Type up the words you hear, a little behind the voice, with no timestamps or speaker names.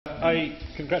I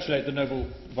congratulate the noble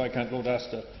Viscount Lord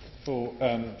Astor for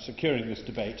securing this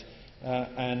debate,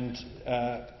 and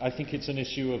I think it's an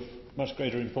issue of much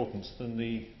greater importance than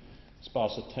the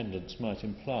sparse attendance might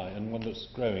imply, and one that's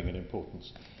growing in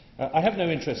importance. I have no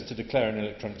interest to declare in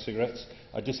electronic cigarettes.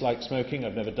 I dislike smoking,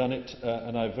 I've never done it,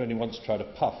 and I've only once tried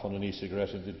a puff on an e-cigarette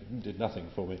and it did nothing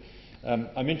for me.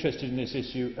 I'm interested in this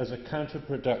issue as a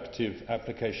counterproductive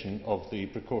application of the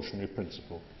precautionary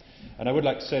principle. And I would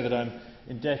like to say that I'm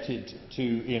indebted to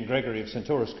Ian Gregory of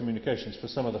Centaurus Communications for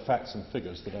some of the facts and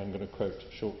figures that I'm going to quote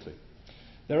shortly.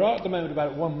 There are at the moment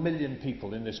about 1 million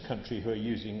people in this country who are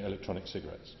using electronic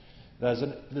cigarettes.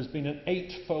 There's been an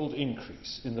 8-fold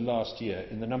increase in the last year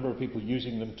in the number of people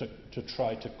using them to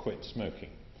try to quit smoking.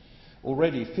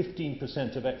 Already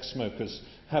 15% of ex-smokers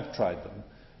have tried them,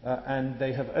 and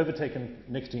they have overtaken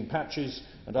nicotine patches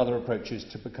and other approaches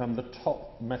to become the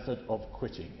top method of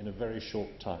quitting in a very short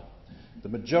time. The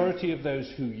majority of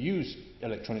those who use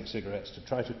electronic cigarettes to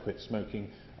try to quit smoking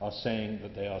are saying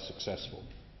that they are successful.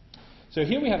 So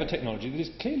here we have a technology that is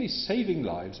clearly saving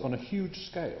lives on a huge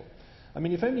scale. I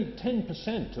mean, if only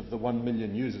 10% of the 1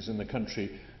 million users in the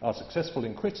country are successful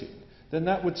in quitting, then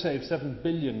that would save £7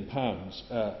 billion,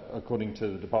 according to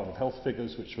the Department of Health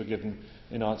figures, which were given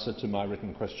in answer to my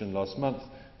written question last month,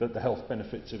 that the health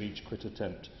benefits of each quit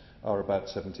attempt are about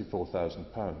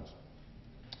 £74,000.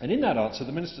 And in that answer,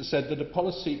 the Minister said that a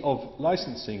policy of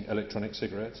licensing electronic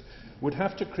cigarettes would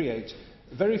have to create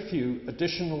very few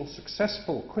additional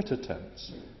successful quit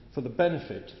attempts for the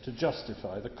benefit to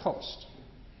justify the cost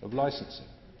of licensing.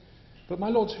 But, my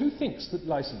lords, who thinks that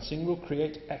licensing will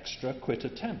create extra quit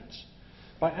attempts?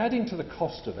 By adding to the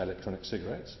cost of electronic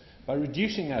cigarettes, by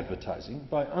reducing advertising,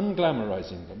 by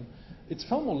unglamorising them, it's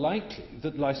far more likely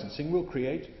that licensing will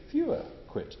create fewer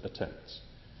quit attempts.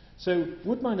 So,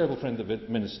 would my noble friend the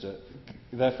Minister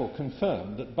therefore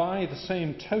confirm that by the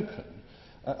same token,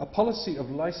 a policy of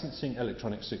licensing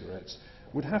electronic cigarettes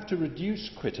would have to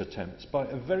reduce quit attempts by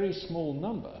a very small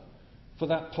number for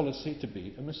that policy to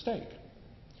be a mistake?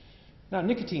 Now,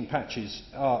 nicotine patches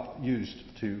are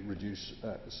used to reduce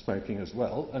smoking as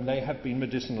well, and they have been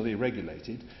medicinally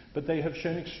regulated, but they have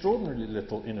shown extraordinarily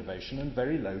little innovation and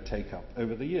very low take-up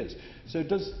over the years. So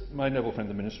does my noble friend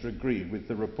the Minister agree with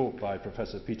the report by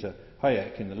Professor Peter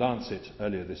Hayek in The Lancet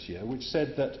earlier this year, which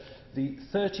said that the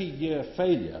 30-year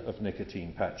failure of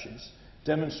nicotine patches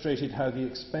demonstrated how the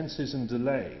expenses and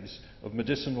delays of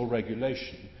medicinal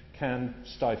regulation can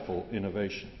stifle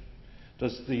innovation?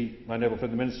 Does my noble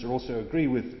friend the Minister also agree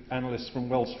with analysts from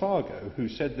Wells Fargo who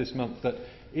said this month that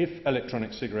if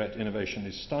electronic cigarette innovation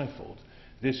is stifled,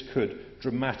 this could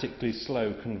dramatically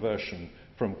slow conversion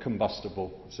from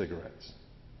combustible cigarettes?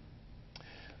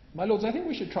 My lords, I think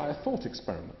we should try a thought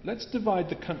experiment. Let's divide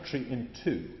the country in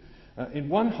two. In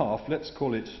one half, let's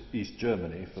call it East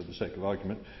Germany for the sake of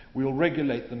argument, we'll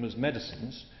regulate them as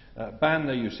medicines, ban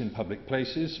their use in public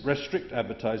places, restrict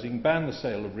advertising, ban the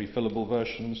sale of refillable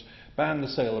versions, ban the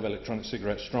sale of electronic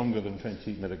cigarettes stronger than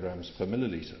 20 milligrams per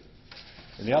millilitre.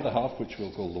 In the other half, which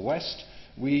we'll call the West,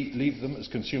 we leave them as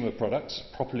consumer products,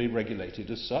 properly regulated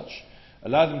as such,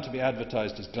 allow them to be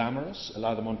advertised as glamorous,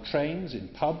 allow them on trains, in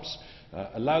pubs,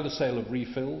 allow the sale of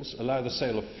refills, allow the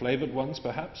sale of flavoured ones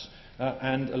perhaps,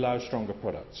 and allow stronger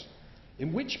products.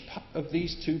 In which of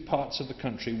these two parts of the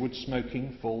country would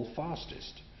smoking fall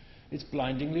fastest? It's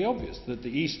blindingly obvious that the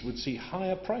East would see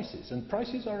higher prices, and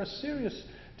prices are a serious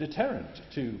deterrent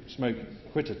to smoking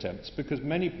quit attempts because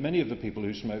many of the people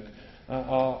who smoke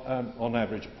are on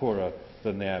average poorer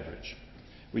than the average.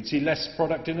 We'd see less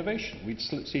product innovation, we'd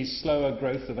see slower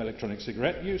growth of electronic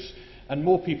cigarette use, and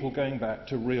more people going back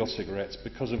to real cigarettes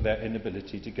because of their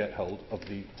inability to get hold of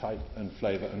the type and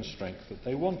flavour and strength that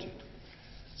they wanted.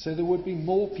 So there would be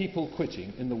more people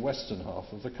quitting in the western half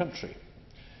of the country.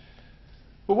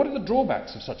 But what are the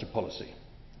drawbacks of such a policy?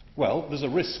 Well, there's a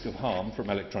risk of harm from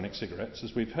electronic cigarettes,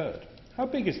 as we've heard. How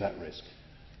big is that risk?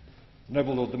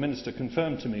 Noble Lord the Minister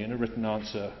confirmed to me in a written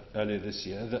answer earlier this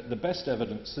year that the best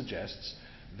evidence suggests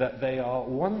that they are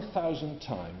 1,000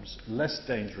 times less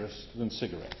dangerous than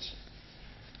cigarettes.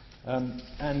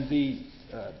 And the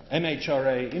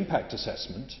MHRA impact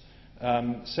assessment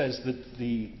says that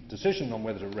the decision on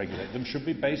whether to regulate them should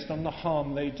be based on the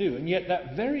harm they do. And yet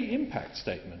that very impact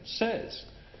statement says,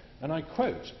 and I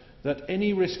quote, that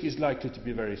any risk is likely to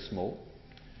be very small,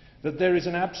 that there is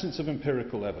an absence of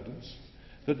empirical evidence,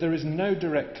 that there is no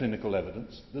direct clinical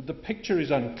evidence, that the picture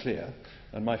is unclear,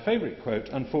 and my favourite quote,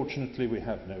 unfortunately we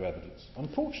have no evidence.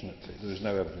 Unfortunately, there is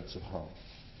no evidence of harm.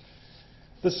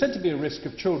 There's said to be a risk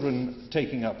of children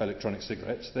taking up electronic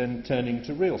cigarettes, then turning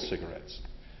to real cigarettes.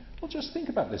 Well, just think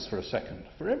about this for a second.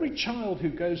 For every child who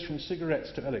goes from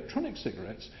cigarettes to electronic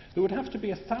cigarettes, there would have to be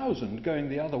 1,000 going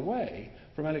the other way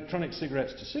from electronic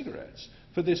cigarettes to cigarettes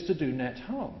for this to do net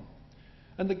harm.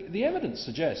 And the evidence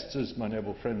suggests, as my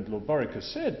noble friend Lord Borwick has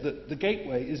said, that the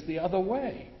gateway is the other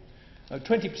way.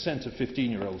 20% of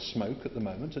 15-year-olds smoke at the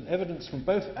moment, and evidence from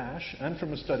both Ash and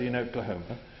from a study in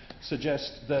Oklahoma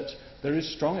suggests that there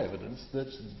is strong evidence that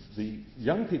the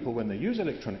young people, when they use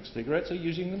electronic cigarettes, are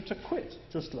using them to quit,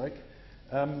 just like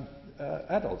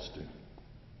adults do.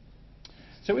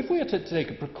 So if we are to take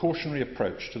a precautionary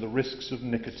approach to the risks of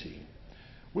nicotine,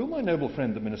 will my noble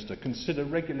friend the Minister consider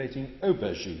regulating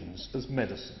aubergines as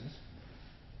medicines?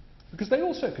 Because they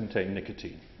also contain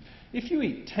nicotine. If you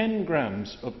eat 10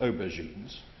 grams of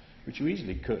aubergines, which you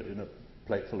easily could in a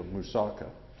plateful of moussaka,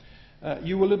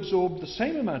 you will absorb the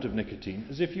same amount of nicotine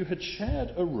as if you had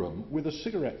shared a room with a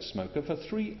cigarette smoker for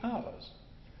 3 hours.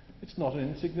 It's not an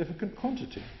insignificant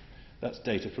quantity. That's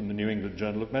data from the New England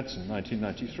Journal of Medicine,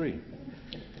 1993.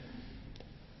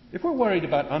 If we're worried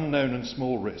about unknown and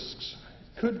small risks,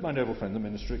 could my noble friend the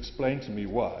Minister explain to me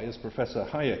why, as Professor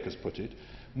Hayek has put it,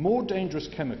 more dangerous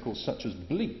chemicals such as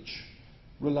bleach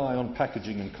rely on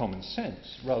packaging and common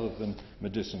sense rather than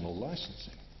medicinal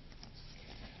licensing?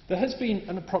 There has been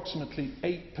an approximately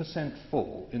 8%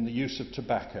 fall in the use of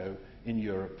tobacco in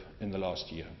Europe in the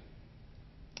last year.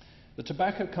 The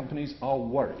tobacco companies are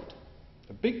worried.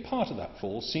 A big part of that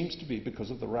fall seems to be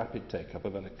because of the rapid take-up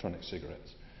of electronic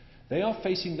cigarettes. They are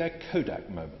facing their Kodak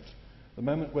moment, the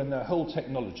moment when their whole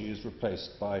technology is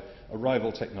replaced by a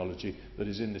rival technology that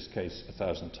is, in this case,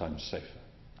 1,000 times safer.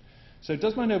 So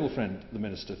does my noble friend, the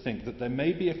Minister, think that there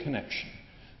may be a connection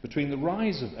between the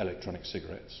rise of electronic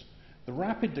cigarettes, the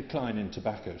rapid decline in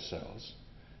tobacco sales,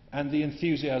 and the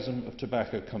enthusiasm of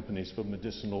tobacco companies for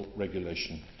medicinal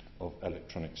regulation of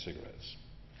electronic cigarettes?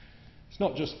 It's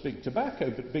not just big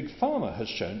tobacco, but big pharma has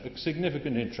shown a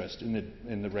significant interest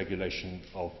in the regulation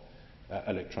of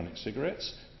electronic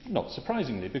cigarettes, not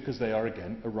surprisingly, because they are,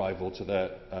 again, a rival to their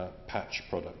patch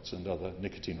products and other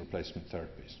nicotine replacement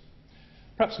therapies.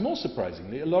 Perhaps more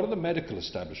surprisingly, a lot of the medical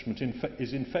establishment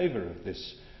is in favour of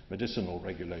this medicinal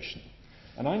regulation.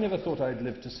 And I never thought I'd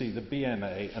live to see the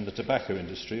BMA and the tobacco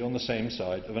industry on the same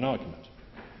side of an argument.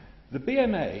 The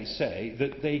BMA say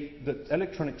that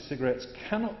electronic cigarettes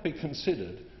cannot be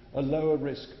considered a lower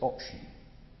risk option.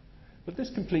 But this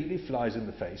completely flies in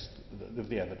the face of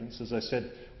the evidence. As I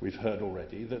said, we've heard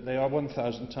already that they are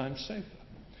 1,000 times safer.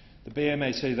 The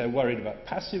BMA say they're worried about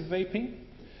passive vaping.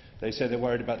 They say they're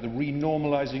worried about the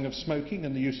renormalising of smoking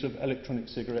and the use of electronic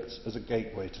cigarettes as a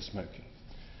gateway to smoking.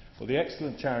 Well, the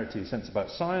excellent charity Sense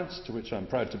About Science, to which I'm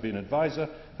proud to be an advisor,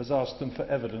 has asked them for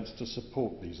evidence to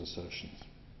support these assertions.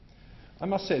 I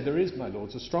must say there is, my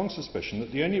lords, a strong suspicion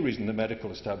that the only reason the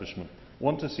medical establishment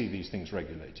want to see these things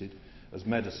regulated as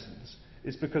medicines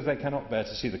is because they cannot bear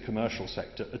to see the commercial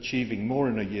sector achieving more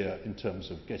in a year in terms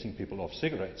of getting people off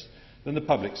cigarettes than the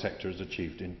public sector has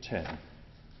achieved in 10.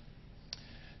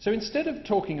 So instead of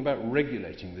talking about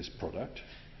regulating this product,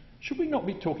 should we not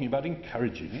be talking about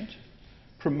encouraging it,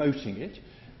 promoting it,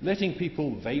 letting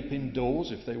people vape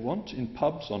indoors if they want, in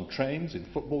pubs, on trains, in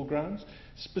football grounds,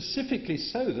 specifically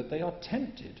so that they are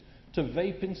tempted to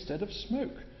vape instead of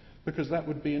smoke, because that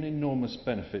would be an enormous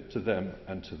benefit to them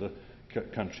and to the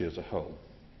country as a whole.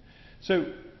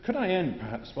 So could I end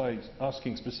perhaps by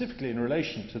asking specifically in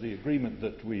relation to the agreement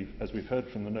that as we've heard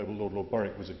from the Noble Lord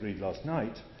Borwick, was agreed last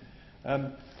night,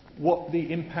 what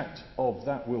the impact of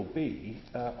that will be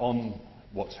on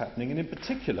what's happening, and in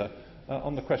particular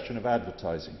on the question of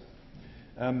advertising.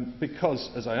 Because,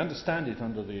 as I understand it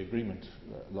under the agreement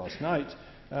last night,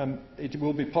 it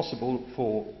will be possible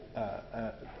for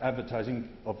advertising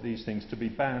of these things to be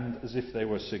banned as if they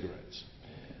were cigarettes.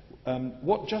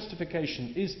 What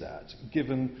justification is that,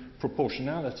 given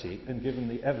proportionality and given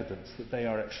the evidence that they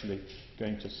are actually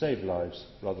going to save lives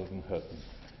rather than hurt them?